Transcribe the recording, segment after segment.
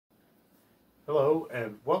Hello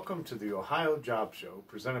and welcome to the Ohio Job Show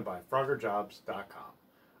presented by FroggerJobs.com.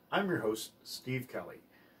 I'm your host, Steve Kelly.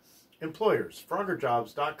 Employers,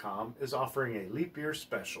 FroggerJobs.com is offering a leap year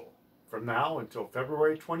special. From now until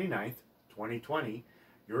February 29th, 2020,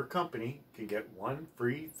 your company can get one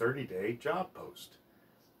free 30-day job post.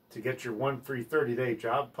 To get your one free 30-day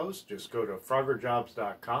job post, just go to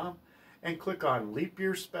FroggerJobs.com and click on Leap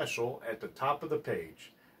Year Special at the top of the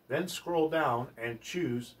page. Then scroll down and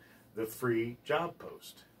choose the free job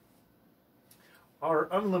post. Our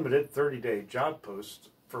unlimited 30-day job posts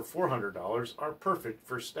for $400 are perfect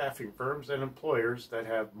for staffing firms and employers that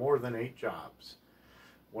have more than 8 jobs.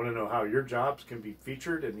 Want to know how your jobs can be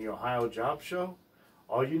featured in the Ohio Job Show?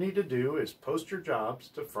 All you need to do is post your jobs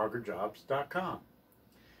to FroggerJobs.com.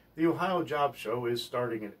 The Ohio Job Show is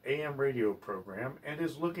starting an AM radio program and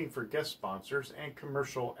is looking for guest sponsors and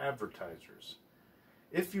commercial advertisers.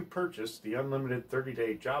 If you purchase the unlimited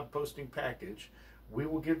 30-day job posting package, we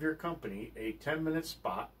will give your company a 10-minute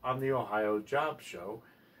spot on the Ohio Job Show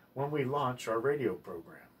when we launch our radio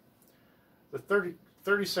program. The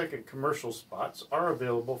 30-second commercial spots are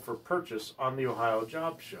available for purchase on the Ohio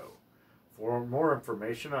Job Show. For more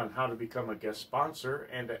information on how to become a guest sponsor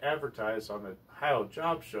and to advertise on the Ohio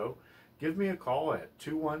Job Show, give me a call at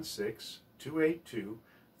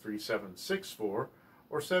 216-282-3764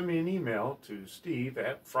 or send me an email to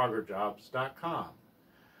steve@FroggerJobs.com.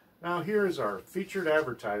 Now here is our featured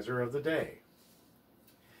advertiser of the day.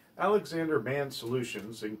 Mann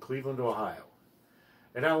Solutions in Cleveland, Ohio.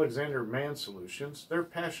 At Mann Solutions, they're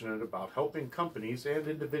passionate about helping companies and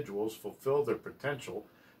individuals fulfill their potential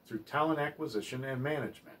through talent acquisition and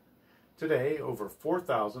management. Today, over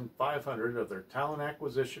 4,500 of their talent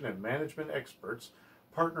acquisition and management experts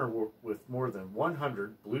partner with more than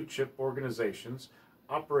 100 blue-chip organizations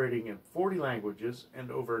operating in 40 languages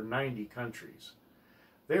and over 90 countries.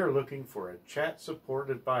 They are looking for a chat support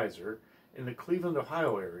advisor in the Cleveland,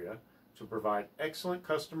 Ohio area to provide excellent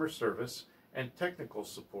customer service and technical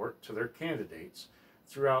support to their candidates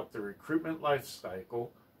throughout the recruitment life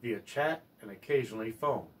cycle via chat and occasionally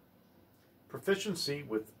phone. Proficiency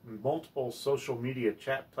with multiple social media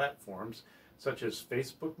chat platforms such as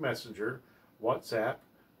Facebook Messenger, WhatsApp,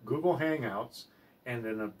 Google Hangouts, and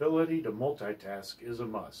an ability to multitask is a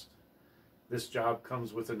must. This job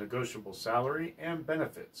comes with a negotiable salary and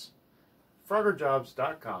benefits.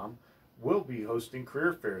 FroggerJobs.com will be hosting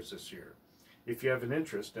career fairs this year. If you have an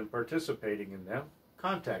interest in participating in them,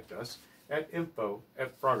 contact us at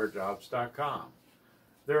info@FroggerJobs.com.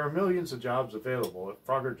 There are millions of jobs available at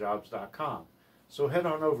FroggerJobs.com, so head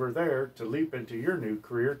on over there to leap into your new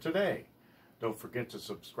career today. Don't forget to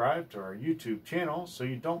subscribe to our YouTube channel so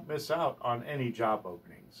you don't miss out on any job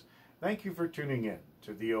openings. Thank you for tuning in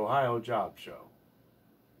to the Ohio Job Show.